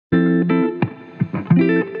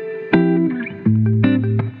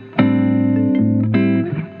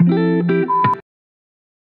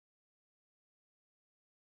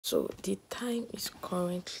So the time is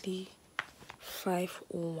currently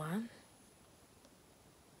 5:01.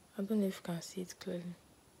 I don't know if you can see it clearly,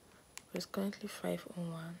 but it's currently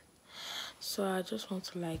 5:01. So I just want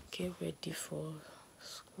to like get ready for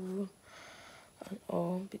school and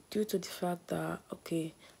all, but due to the fact that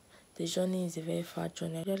okay, the journey is a very far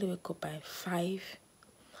journey. I usually wake up by 5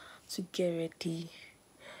 to get ready,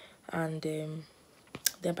 and then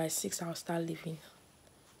by 6 I'll start leaving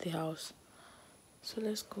the house. So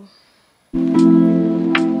let's go. Yeah,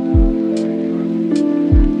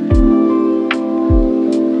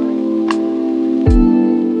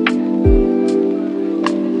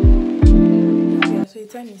 so the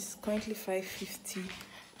time is currently 5:50.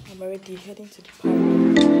 I'm already heading to the park.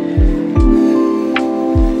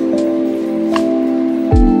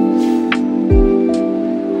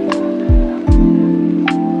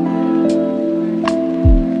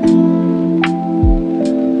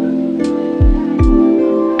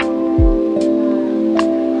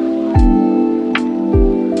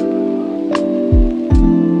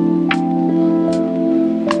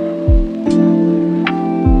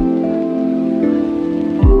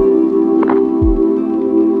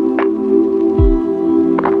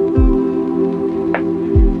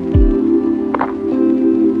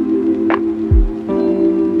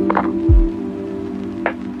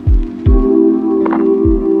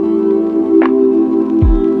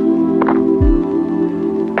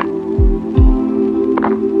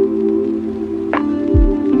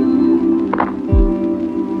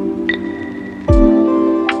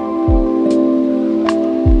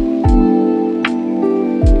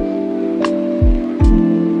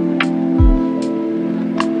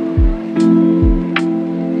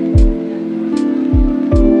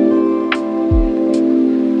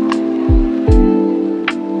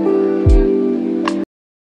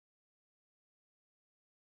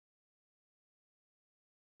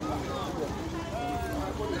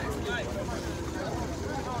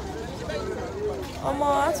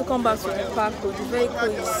 I have to come back to the park, but the vehicle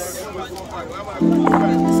is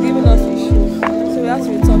giving us issues, so we have to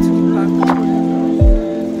return to the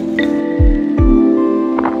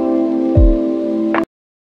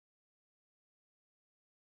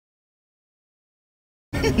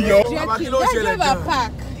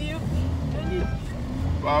park.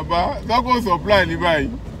 Baba, don't go supply anybody.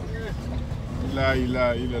 La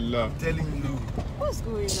ilaha illallah. I'm telling you. What's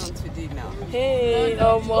going on today now? Hey,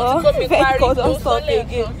 vehicle don't stop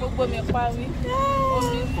again.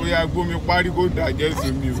 Oh yeah, go me party, go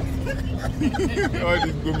digest me. All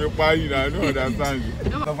this go me party, I don't understand you.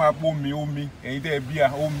 Cover for me, and there be a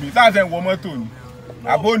me. That's a woman too.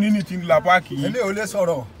 About anything la party.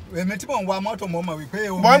 We met on one motor mama we pay.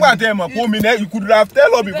 One time, you could have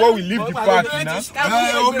tell us before we leave the park.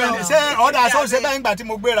 Say other so say bang but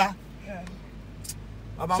Mogbera.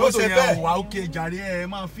 So say wa okay jare e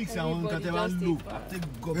ma fix àwọn nǹkan tẹ́ bá lò.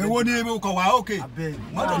 Èwo ni mo ko wa okay.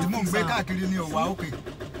 Motor tí mo gbé káàkiri ni o wa okay.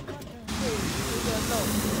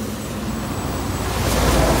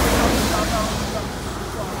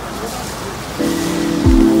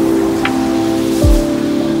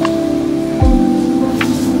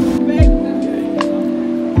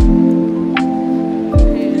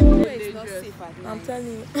 I'm telling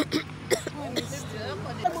you.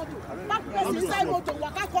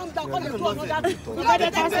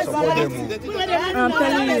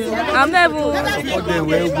 I'm never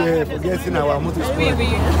forgetting our motor school.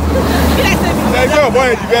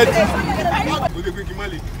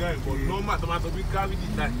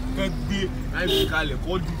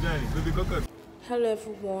 Hello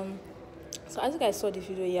everyone. So as you guys saw the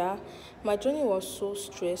video, yeah, my journey was so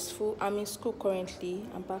stressful. I'm in school currently.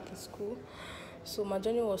 I'm back in school. So my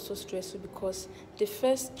journey was so stressful because the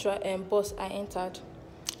first bus I entered,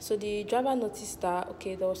 so the driver noticed that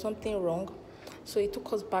okay, there was something wrong, so he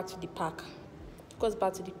took us back to the park.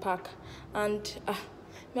 And I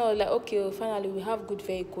was like, okay, well, finally we have good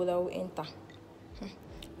vehicle that will enter.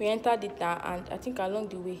 We entered it, and I think along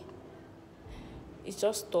the way it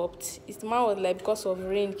just stopped. It's man was like because of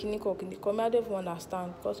rain, I don't even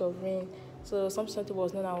understand, because of rain, so something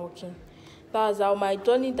was not working. That was how my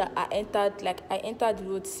journey that I entered. Like I entered the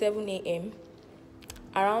road 7 a.m.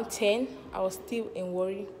 Around 10, I was still in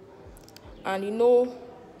Warri, and you know,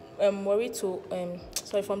 Warri to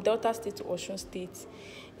from Delta State to Osun State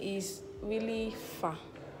is really far.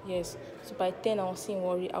 Yes, so by 10 I was in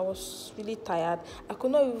Warri. I was really tired. I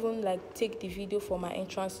could not even like take the video for my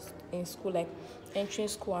entrance in school, like entering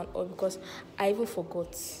school and all, because I even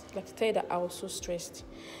forgot. Like to tell you that I was so stressed.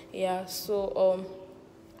 Yeah, so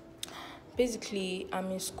basically I'm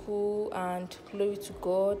in school, and glory to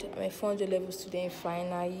God, I'm a 400 level student,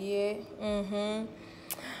 final year.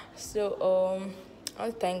 So I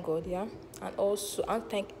want to thank God, yeah, and also I want to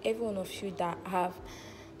thank every one of you that have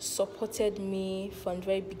supported me from the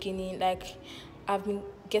very beginning. Like, I've been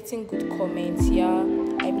getting good comments, yeah.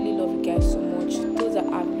 I really love you guys so much. Those that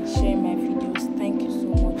have been sharing my videos, thank you so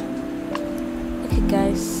much. Okay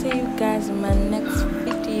guys, see you guys in my next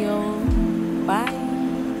video. Bye.